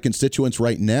think, a lot of constituents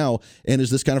right now? And is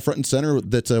this kind of front and center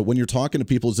that when you're talking to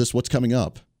people, is this what's coming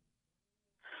up?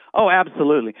 Oh,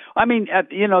 absolutely. I mean,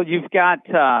 you've got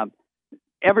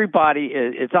everybody,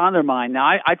 it's on their mind.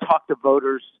 Now, I talk to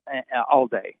voters all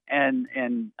day, and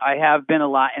I have been a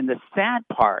lot. And the sad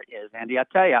part is, Andy, I'll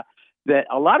tell you, that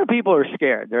a lot of people are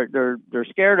scared. They're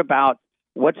scared about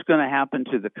what's going to happen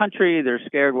to the country. They're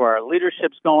scared where our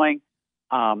leadership's going.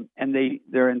 And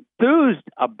they're enthused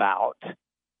about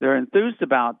They're enthused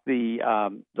about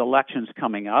the elections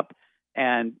coming up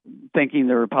and thinking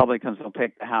the Republicans will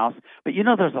take the House. But,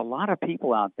 there's a lot of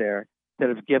people out there that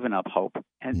have given up hope.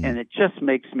 And it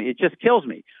just kills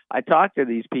me. I talk to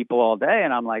these people all day,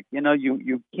 and I'm like,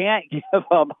 you can't give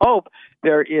up hope.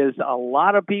 There is a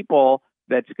lot of people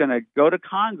that's going to go to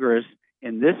Congress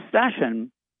in this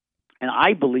session and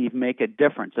I believe make a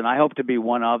difference. And I hope to be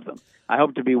one of them. I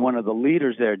hope to be one of the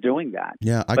leaders there doing that.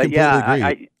 Yeah, I completely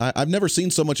agree. I've never seen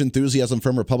so much enthusiasm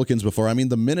from Republicans before. I mean,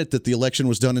 the minute that the election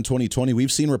was done in 2020,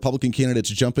 we've seen Republican candidates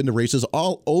jump into races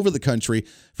all over the country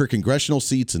for congressional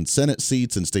seats and Senate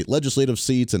seats and state legislative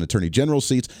seats and attorney general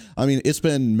seats. I mean, it's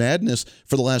been madness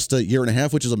for the last year and a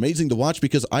half, which is amazing to watch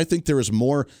because I think there is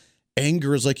more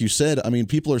anger, as like you said. I mean,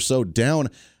 people are so down.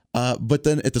 But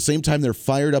then at the same time, they're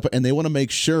fired up and they want to make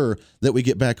sure that we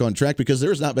get back on track because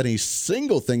there's not been a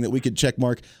single thing that we could check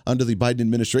mark under the Biden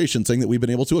administration saying that we've been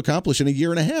able to accomplish in a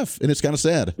year and a half. And it's kind of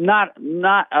sad. Not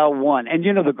a one. And,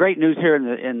 the great news here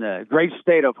in the great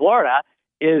state of Florida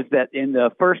is that in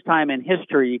the first time in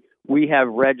history, we have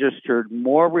registered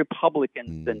more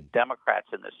Republicans than Democrats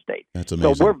in the state. That's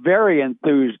amazing. So we're very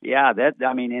enthused. Yeah,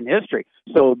 in history.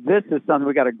 So this is something.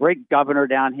 We got a great governor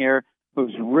down here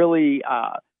who's really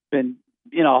been,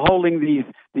 holding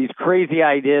these crazy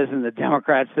ideas and the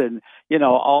Democrats and,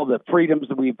 all the freedoms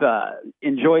that we've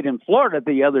enjoyed in Florida,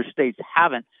 the other states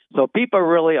haven't. So people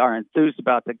really are enthused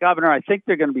about the governor. I think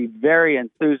they're going to be very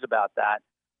enthused about that,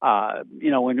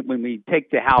 when we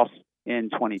take the House in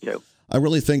 22. I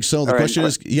really think so. The question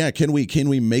is, can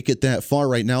we make it that far?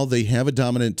 Right now, they have a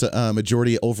dominant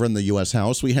majority over in the U.S.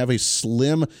 House. We have a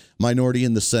slim minority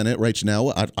in the Senate right now.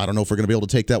 I don't know if we're going to be able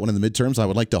to take that one in the midterms. I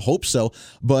would like to hope so.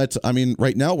 But, I mean,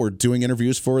 right now we're doing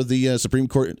interviews for the Supreme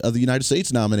Court of the United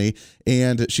States nominee,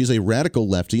 and she's a radical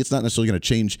lefty. It's not necessarily going to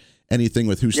change anything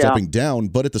with who's stepping down.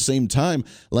 But at the same time,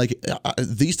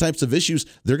 these types of issues,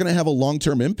 they're going to have a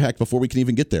long-term impact before we can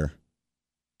even get there.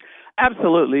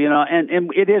 Absolutely,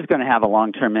 and it is going to have a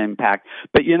long-term impact.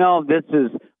 But this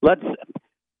is let's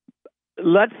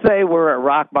say we're at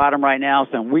rock bottom right now,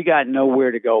 so we got nowhere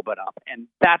to go but up, and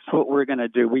that's what we're going to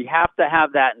do. We have to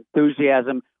have that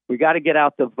enthusiasm. We got to get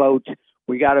out the vote.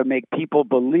 We got to make people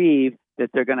believe that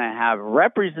they're going to have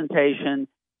representation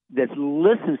that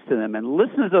listens to them and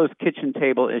listens to those kitchen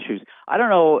table issues. I don't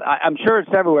know. I'm sure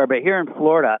it's everywhere, but here in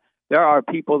Florida, there are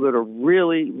people that are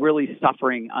really, really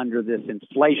suffering under this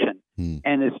inflation.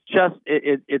 And it's just,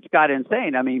 it's got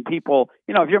insane. I mean, people,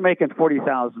 if you're making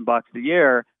 $40,000 a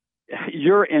year,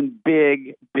 you're in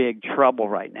big, big trouble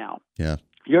right now. Yeah.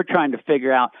 You're trying to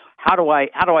figure out how do I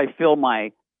fill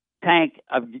my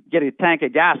get a tank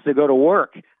of gas to go to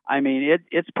work. I mean,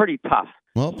 it's pretty tough.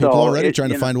 Well, people are already trying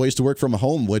to find ways to work from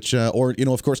home, which,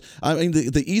 of course, I mean,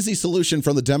 the easy solution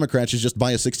from the Democrats is just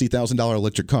buy a $60,000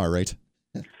 electric car, right?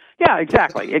 Yeah,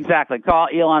 exactly. Call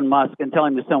Elon Musk and tell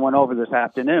him to send one over this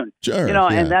afternoon. Sure.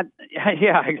 And that,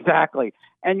 yeah, exactly.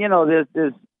 And this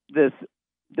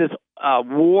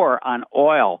war on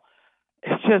oil.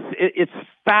 It's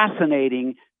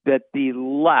fascinating that the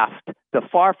left, the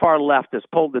far left, has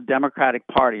pulled the Democratic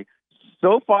Party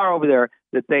so far over there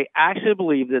that they actually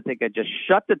believe that they could just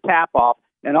shut the tap off,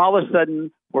 and all of a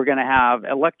sudden we're going to have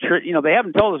electricity. They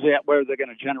haven't told us yet where they're going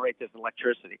to generate this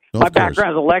electricity. My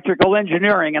background is electrical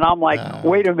engineering, and I'm like,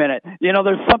 wait a minute.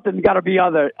 There's something got to be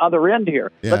other end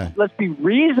here. Yeah. Let's be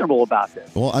reasonable about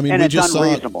this. Well, I mean, and we it's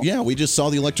unreasonable. we just saw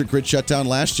the electric grid shut down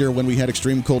last year when we had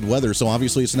extreme cold weather. So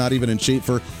obviously it's not even in shape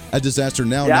for a disaster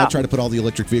now. Yeah. Now try to put all the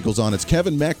electric vehicles on. It's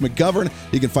Kevin Mac McGovern.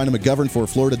 You can find him at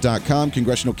McGovernforFlorida.com,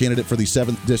 congressional candidate for the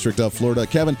 7th District of Florida.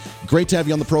 Kevin, great to have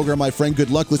you on the program, my friend.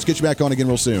 Good luck. Let's get you back on again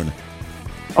real soon.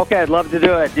 Okay, I'd love to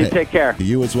do it. You take care.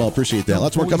 You as well. Appreciate that.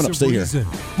 Lots more coming up. Stay here.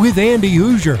 With Andy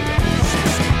Hoosier.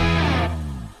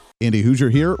 Andy Hoosier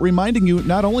here, reminding you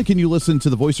not only can you listen to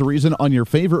the Voice of Reason on your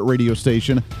favorite radio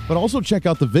station, but also check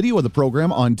out the video of the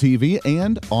program on TV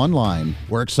and online.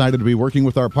 We're excited to be working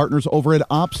with our partners over at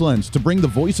OpsLens to bring the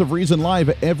Voice of Reason live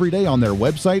every day on their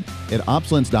website at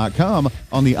OpsLens.com,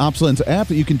 on the OpsLens app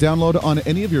that you can download on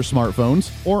any of your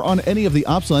smartphones, or on any of the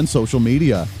OpsLens social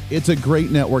media. It's a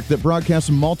great network that broadcasts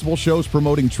multiple shows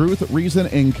promoting truth, reason,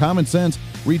 and common sense,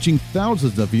 reaching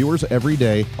thousands of viewers every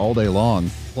day, all day long.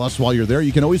 Plus, while you're there,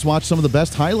 you can always watch some of the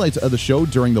best highlights of the show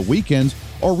during the weekends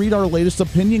or read our latest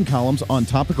opinion columns on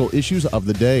topical issues of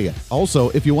the day.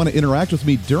 Also, if you want to interact with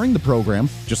me during the program,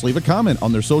 just leave a comment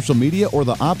on their social media or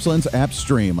the OpsLens app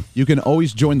stream. You can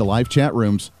always join the live chat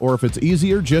rooms, or if it's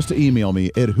easier, just email me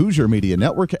at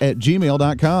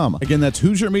HoosierMediaNetwork@gmail.com. Again, that's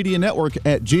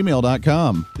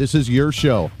HoosierMediaNetwork@gmail.com. This is your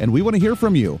show, and we want to hear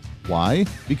from you. Why?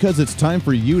 Because it's time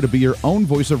for you to be your own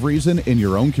voice of reason in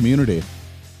your own community.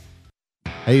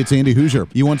 Hey, it's Andy Hoosier.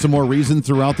 You want some more reason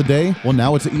throughout the day? Well,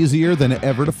 now it's easier than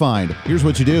ever to find. Here's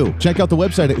what you do. Check out the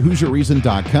website at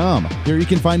HoosierReason.com. Here you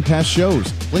can find past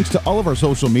shows, links to all of our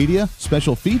social media,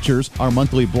 special features, our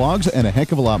monthly blogs, and a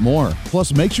heck of a lot more.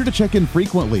 Plus, make sure to check in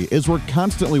frequently as we're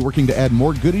constantly working to add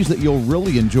more goodies that you'll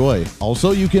really enjoy.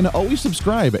 Also, you can always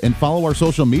subscribe and follow our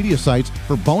social media sites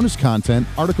for bonus content,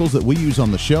 articles that we use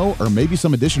on the show, or maybe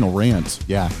some additional rants.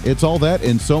 Yeah, it's all that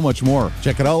and so much more.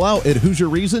 Check it all out at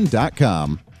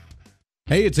HoosierReason.com.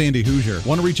 Hey, it's Andy Hoosier.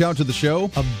 Want to reach out to the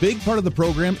show? A big part of the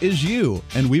program is you,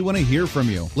 and we want to hear from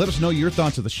you. Let us know your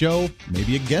thoughts of the show,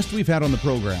 maybe a guest we've had on the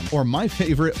program, or my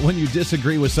favorite, when you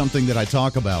disagree with something that I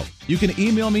talk about. You can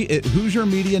email me at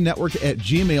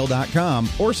HoosierMediaNetwork@gmail.com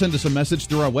or send us a message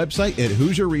through our website at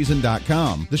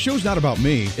HoosierReason.com. The show's not about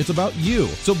me, it's about you.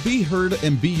 So be heard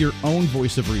and be your own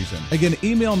voice of reason. Again,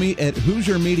 email me at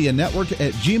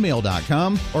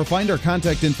HoosierMediaNetwork@gmail.com or find our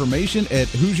contact information at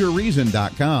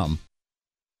HoosierReason.com.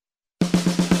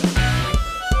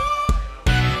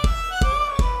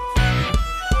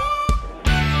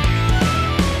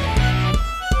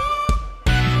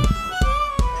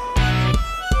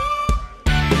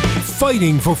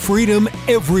 Fighting for freedom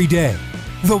every day.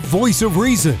 The Voice of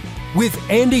Reason with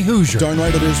Andy Hoosier. Darn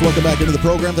right it is. Welcome back into the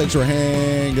program. Thanks for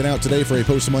hanging out today for a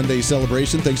post-Monday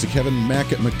celebration. Thanks to Kevin Mac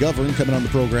McGovern coming on the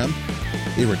program,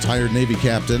 a retired Navy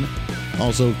captain,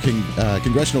 also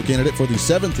congressional candidate for the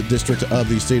 7th District of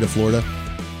the state of Florida.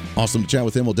 Awesome to chat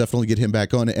with him. We'll definitely get him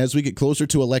back on. As we get closer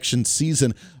to election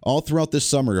season, all throughout this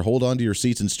summer, hold on to your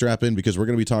seats and strap in because we're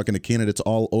going to be talking to candidates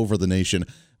all over the nation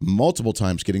multiple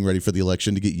times getting ready for the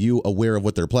election to get you aware of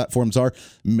what their platforms are.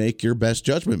 Make your best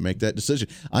judgment. Make that decision.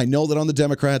 I know that on the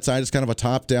Democrat side, it's kind of a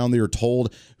top-down. You're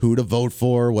told who to vote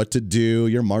for, what to do,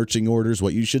 your marching orders,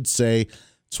 what you should say.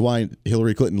 That's why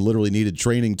Hillary Clinton literally needed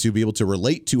training to be able to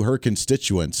relate to her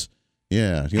constituents.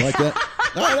 Yeah. You like that?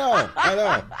 I know.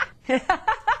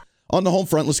 On the home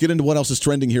front, let's get into what else is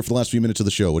trending here for the last few minutes of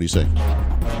the show. What do you say?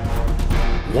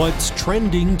 What's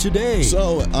trending today?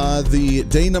 So, the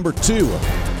day number 2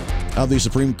 of the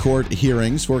Supreme Court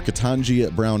hearings for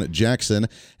Katanji Brown-Jackson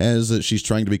as she's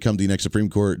trying to become the next Supreme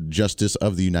Court Justice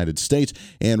of the United States,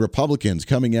 and Republicans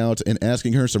coming out and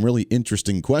asking her some really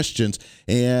interesting questions,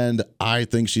 and I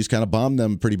think she's kind of bombed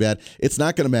them pretty bad. It's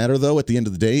not going to matter, though, at the end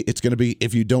of the day. It's going to be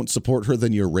if you don't support her,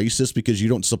 then you're racist because you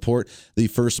don't support the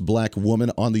first black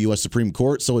woman on the U.S. Supreme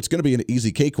Court, so it's going to be an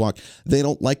easy cakewalk. They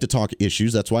don't like to talk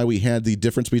issues. That's why we had the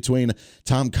difference between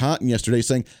Tom Cotton yesterday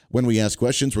saying, when we ask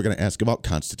questions, we're going to ask about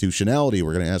constitutionality.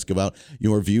 We're going to ask about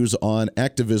your views on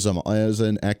activism as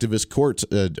an activist court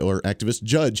or activist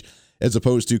judge, as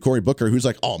opposed to Cory Booker, who's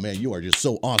like, oh, man, you are just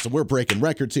so awesome. We're breaking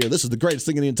records here. This is the greatest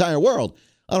thing in the entire world.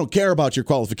 I don't care about your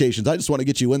qualifications. I just want to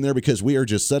get you in there because we are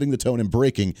just setting the tone and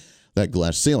breaking that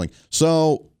glass ceiling.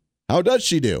 So how does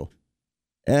she do?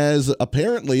 As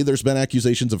apparently there's been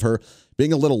accusations of her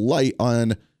being a little light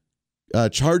on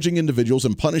charging individuals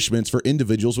and punishments for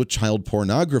individuals with child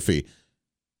pornography.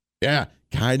 Yeah,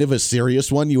 kind of a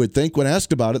serious one, you would think, when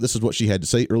asked about it. This is what she had to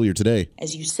say earlier today.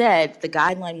 As you said, the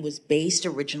guideline was based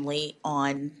originally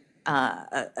on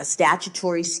a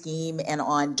statutory scheme and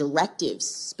on directives,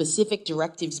 specific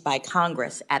directives by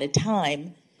Congress at a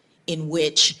time in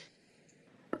which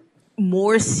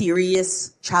more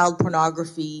serious child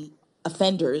pornography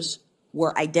offenders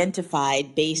were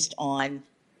identified based on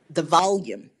the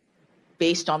volume,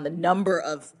 based on the number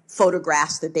of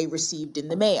photographs that they received in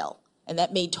the mail. And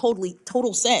that made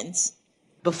total sense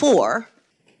before,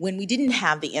 when we didn't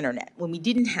have the internet, when we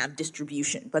didn't have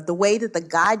distribution. But the way that the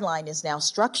guideline is now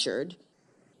structured,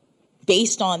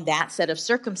 based on that set of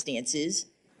circumstances,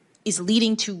 is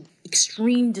leading to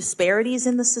extreme disparities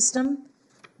in the system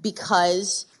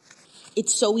because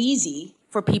it's so easy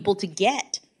for people to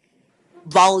get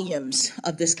volumes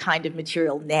of this kind of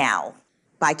material now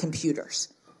by computers.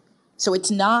 So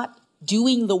it's not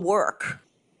doing the work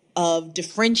of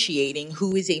differentiating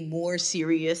who is a more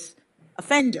serious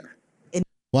offender.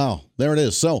 Wow, there it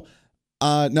is. So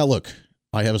now look,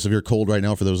 I have a severe cold right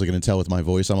now for those that can tell with my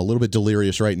voice. I'm a little bit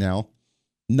delirious right now,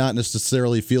 not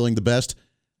necessarily feeling the best.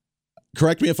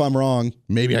 Correct me if I'm wrong.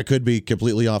 Maybe I could be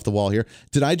completely off the wall here.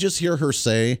 Did I just hear her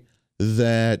say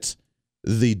that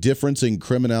the difference in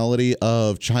criminality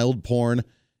of child porn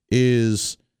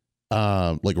is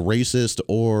like racist,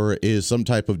 or is some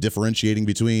type of differentiating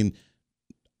between,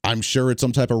 I'm sure it's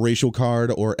some type of racial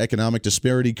card or economic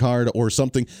disparity card or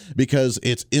something, because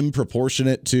it's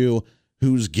improportionate to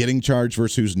who's getting charged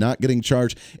versus who's not getting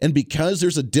charged. And because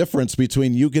there's a difference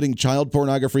between you getting child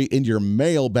pornography in your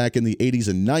mail back in the 80s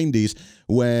and 90s,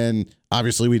 when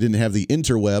obviously we didn't have the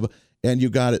interweb, and you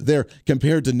got it there,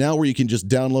 compared to now where you can just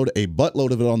download a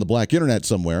buttload of it on the black internet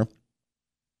somewhere.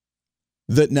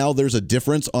 That now there's a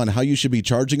difference on how you should be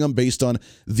charging them based on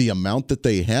the amount that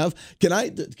they have.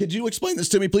 Could you explain this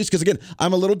to me, please? Because again,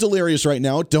 I'm a little delirious right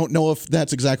now. Don't know if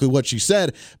that's exactly what she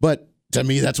said, but to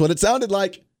me, that's what it sounded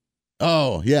like.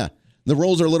 Oh, yeah. The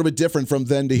roles are a little bit different from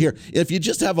then to here. If you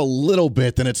just have a little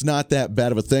bit, then it's not that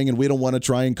bad of a thing, and we don't want to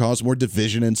try and cause more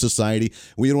division in society.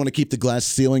 We don't want to keep the glass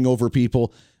ceiling over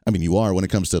people. I mean, you are when it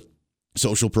comes to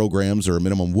social programs or a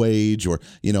minimum wage or,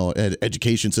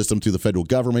 education system through the federal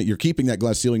government. You're keeping that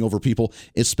glass ceiling over people,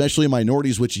 especially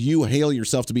minorities, which you hail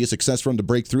yourself to be a success from to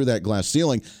break through that glass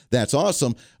ceiling. That's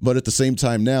awesome. But at the same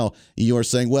time now, you are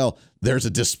saying, well, there's a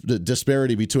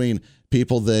disparity between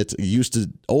people that used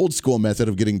to old school method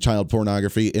of getting child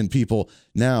pornography and people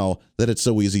now that it's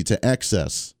so easy to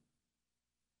access.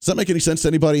 Does that make any sense to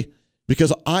anybody?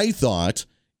 Because I thought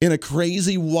in a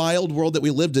crazy, wild world that we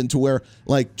lived in to where,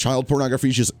 like, child pornography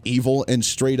is just evil and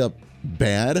straight up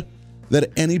bad,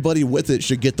 that anybody with it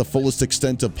should get the fullest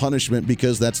extent of punishment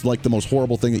because that's, like, the most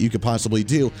horrible thing that you could possibly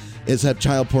do is have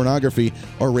child pornography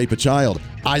or rape a child.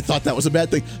 I thought that was a bad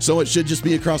thing. So it should just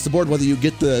be across the board, whether you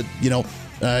get the,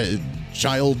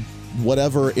 child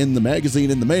whatever in the magazine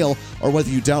in the mail or whether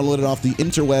you download it off the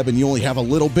interweb and you only have a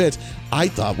little bit. I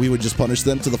thought we would just punish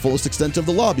them to the fullest extent of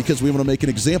the law because we want to make an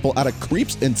example out of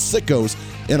creeps and sickos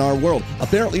in our world.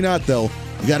 Apparently not, though.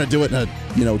 You got to do it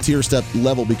in a tier step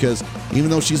level because even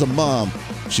though she's a mom,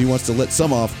 she wants to let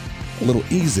some off a little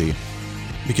easy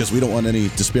because we don't want any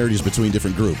disparities between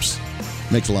different groups.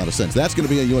 Makes a lot of sense. That's going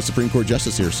to be a U.S. Supreme Court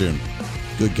justice here soon.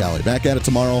 Good golly. Back at it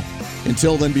tomorrow.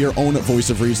 Until then, be your own voice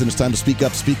of reason. It's time to speak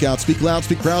up, speak out, speak loud,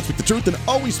 speak proud, speak the truth, and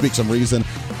always speak some reason.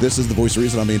 This is the Voice of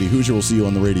Reason. I'm Andy Hoosier. We'll see you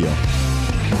on the radio.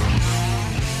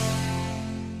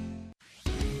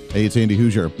 Hey, it's Andy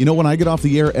Hoosier. When I get off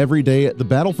the air every day, the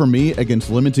battle for me against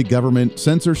limited government,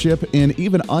 censorship, and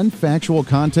even unfactual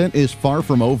content is far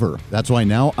from over. That's why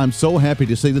now I'm so happy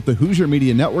to say that the Hoosier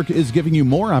Media Network is giving you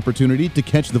more opportunity to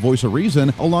catch the Voice of Reason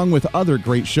along with other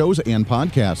great shows and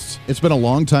podcasts. It's been a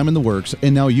long time in the works,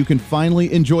 and now you can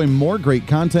finally enjoy more great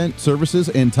content, services,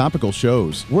 and topical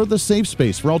shows. We're the safe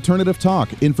space for alternative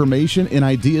talk, information, and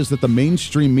ideas that the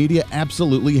mainstream media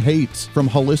absolutely hates. From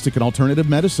holistic and alternative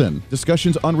medicine,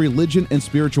 discussions on religion and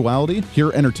spirituality,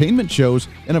 pure entertainment shows,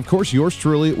 and of course yours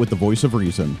truly with the Voice of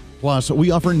Reason. Plus, we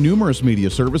offer numerous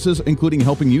media services, including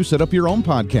helping you set up your own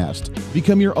podcast.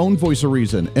 Become your own Voice of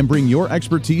Reason and bring your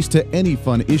expertise to any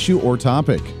fun issue or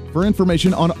topic. For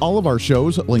information on all of our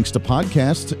shows, links to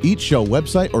podcasts, each show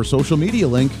website or social media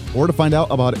link, or to find out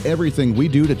about everything we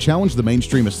do to challenge the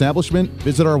mainstream establishment,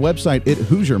 visit our website at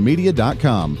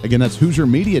HoosierMedia.com. Again, that's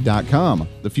HoosierMedia.com,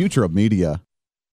 the future of media.